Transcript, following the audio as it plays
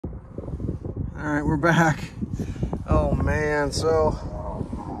All right, we're back. Oh man, so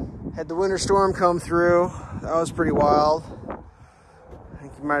had the winter storm come through. That was pretty wild. I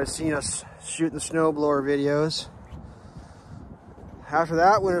think you might have seen us shooting the snowblower videos. After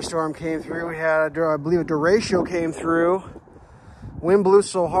that winter storm came through, we had, I believe, a derecho came through. Wind blew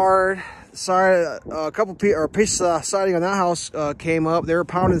so hard, a piece of siding on that house came up. They were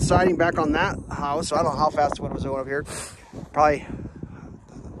pounding the siding back on that house. So I don't know how fast the wind was going up here. Probably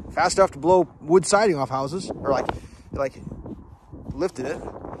fast enough to blow wood siding off houses, or like lifted it.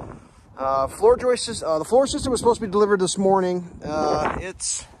 Floor joists. The floor system was supposed to be delivered this morning.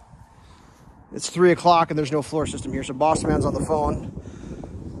 It's 3 o'clock and there's no floor system here, so boss man's on the phone.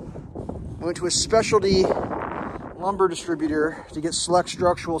 Went to a specialty lumber distributor to get select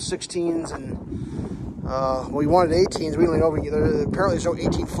structural 16s and well, we wanted 18s. We only know apparently there's no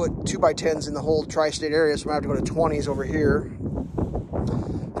 18-foot 2x10s in the whole tri-state area, so we have to go to 20s over here.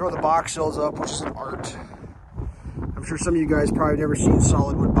 Throw the box sills up, which is an art. I'm sure some of you guys probably never seen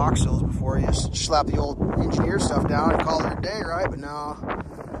solid wood box sills before. You just slap the old engineer stuff down and call it a day, right? But no,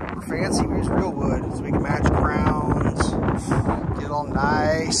 we're fancy. We use real wood, so we can match crowns, get it all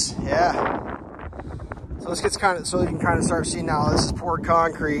nice. Yeah. So this gets so you can kind of start seeing now. This is poured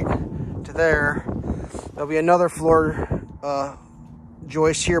concrete to there. There'll be another floor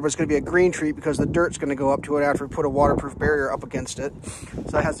joist here, but it's going to be a green treat because the dirt's going to go up to it after we put a waterproof barrier up against it. So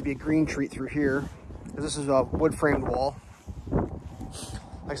that has to be a green treat through here. This is a wood framed wall.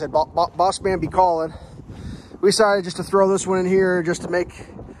 Like I said, boss man be calling. We decided just to throw this one in here just to make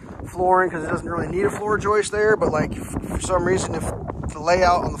flooring because it doesn't really need a floor joist there, but like for some reason if the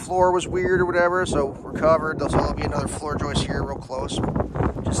layout on the floor was weird or whatever, so we're covered. So there'll be another floor joist here real close.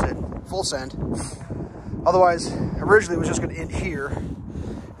 Just at full send. Otherwise, originally it was just going to end here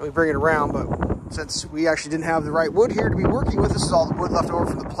and we bring it around, but since we actually didn't have the right wood here to be working with, this is all the wood left over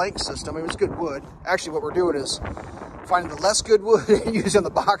from the plank system. It was good wood. Actually, what we're doing is finding the less good wood and using on the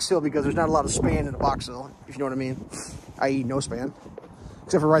box hill because there's not a lot of span in the box hill, if you know what I mean, i.e. no span.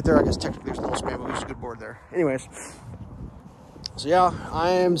 Except for right there, I guess technically there's a little span, but we use a good board there. Anyways, so yeah, I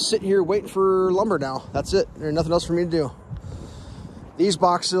am sitting here waiting for lumber now. That's it. There's nothing else for me to do. These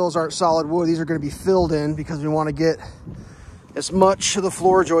box sills aren't solid wood. These are going to be filled in because we want to get as much of the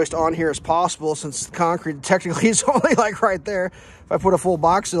floor joist on here as possible, since the concrete technically is only like right there. If I put a full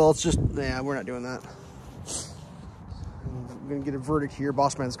box sill, it's just, yeah, we're not doing that. I'm going to get a verdict here.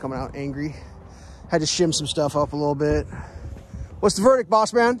 Boss man's coming out angry. Had to shim some stuff up a little bit. What's the verdict,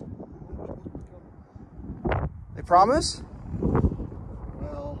 boss man? They promise?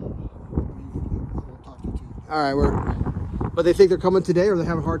 Well, we'll talk to you too. All right, but they think they're coming today, or they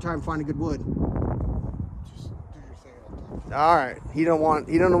have a hard time finding good wood? Just do your thing. I'll talk to you. All right, he don't want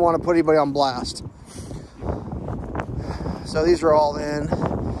to put anybody on blast. So these are all in.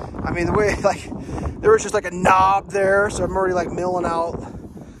 I mean, the way, like, there was just like a knob there, so I'm already like milling out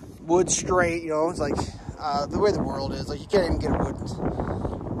wood straight, you know. It's like the way the world is, like, you can't even get a wood.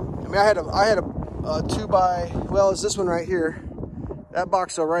 I mean, I had a 2x, well, it's this one right here. That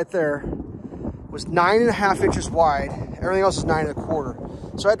box cell right there was 9.5 inches wide. Everything else is 9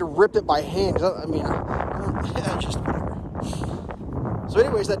 1/4. So I had to rip it by hand. I mean, yeah, just whatever. So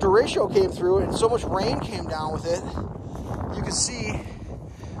anyways, that derecho came through and so much rain came down with it. You can see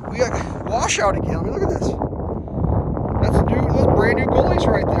we got washout again. I mean, look at this. That's brand new gullies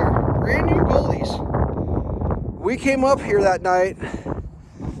right there. Brand new gullies. We came up here that night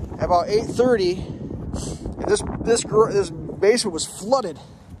at about 8:30, and this basement was flooded.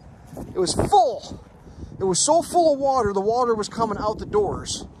 It was full. It was so full of water, the water was coming out the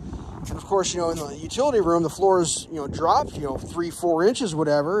doors. And of course, you know, in the utility room, the floors, you know, dropped, you know, 3-4 inches,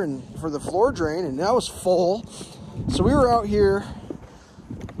 whatever, and for the floor drain, and that was full. So we were out here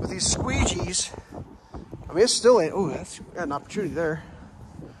with these squeegees. I mean, it's still in. Oh, that's got an opportunity there.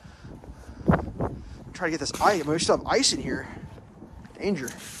 Try to get this ice. I mean, we still have ice in here.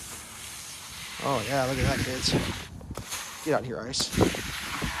 Danger. Oh yeah, look at that, kids. Get out of here, ice.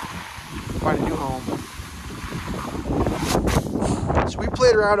 Find a new home. So we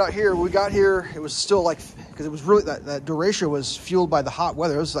played around out here. When we got here, it was still like, because it was really, that derecho was fueled by the hot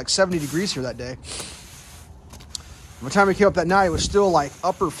weather. It was like 70 degrees here that day. By the time we came up that night, it was still like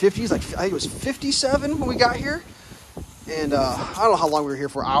upper 50s. Like, I think it was 57 when we got here. And I don't know how long we were here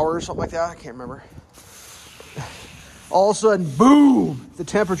for, hours, something like that. I can't remember. All of a sudden, boom, the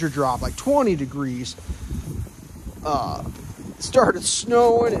temperature dropped like 20 degrees. It started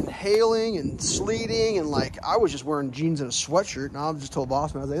snowing and hailing and sleeting, and like I was just wearing jeans and a sweatshirt, and I just told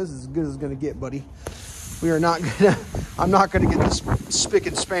boss man, I was like, this is as good as it's gonna get, buddy. We are not gonna, I'm not gonna get this spick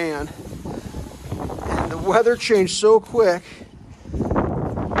and span. And the weather changed so quick. We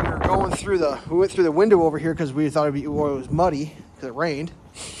were going going through we went through the window over here because we thought it was muddy because it rained.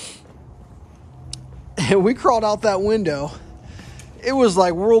 And we crawled out that window. It was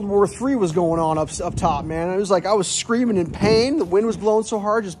like World War III was going on up top, man. It was like I was screaming in pain. The wind was blowing so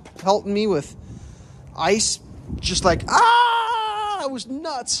hard, just pelting me with ice. Just like, ah! It was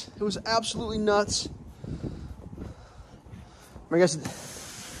nuts. It was absolutely nuts. I guess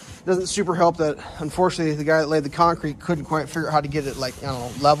it doesn't super help that, unfortunately, the guy that laid the concrete couldn't quite figure out how to get it, like, I don't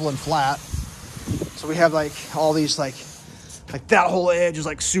know, level and flat. So we have, like, all these, like that whole edge is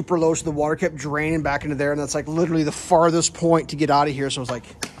like super low, so the water kept draining back into there, and that's like literally the farthest point to get out of here. So it was like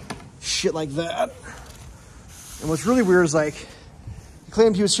shit like that. And what's really weird is like he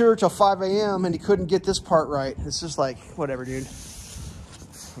claimed he was here till 5 a.m. and he couldn't get this part right. It's just like, whatever, dude.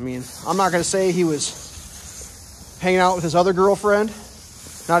 I mean, I'm not gonna say he was hanging out with his other girlfriend,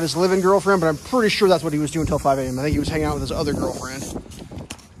 not his living girlfriend, but I'm pretty sure that's what he was doing till 5 a.m. I think he was hanging out with his other girlfriend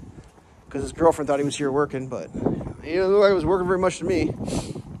because his girlfriend thought he was here working, but he didn't look like it was working very much to me,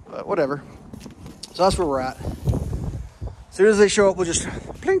 but whatever. So that's where we're at. As soon as they show up, we'll just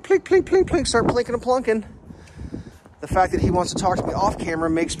plink, plink, plink, plink, plink, start plinking and plunking. The fact that he wants to talk to me off camera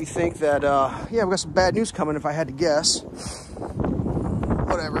makes me think that, yeah, we've got some bad news coming if I had to guess.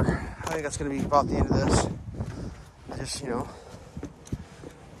 Whatever. I think that's going to be about the end of this. Just, you know,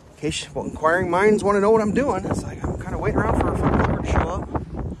 in case inquiring minds want to know what I'm doing. It's like I'm kind of waiting around for a fucking car to show up.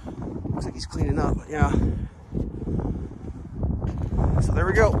 Looks like he's cleaning up, but yeah. So there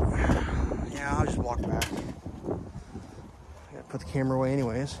we go. Yeah, I'll just walk back. I gotta put the camera away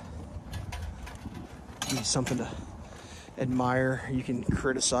anyways. Need something to admire. You can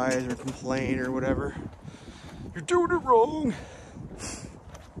criticize or complain or whatever. You're doing it wrong.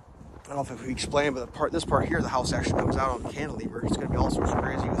 I don't know if we explained, but this part here, the house actually comes out on the cantilever. It's gonna be all sorts of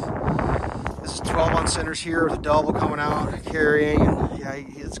crazy with this is 12 on centers here with a double coming out, carrying, and yeah,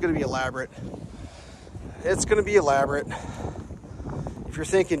 it's gonna be elaborate. It's gonna be elaborate. If you're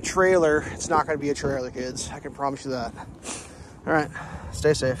thinking trailer, it's not going to be a trailer, kids. I can promise you that. All right,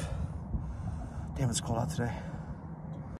 stay safe. Damn, it's cold out today.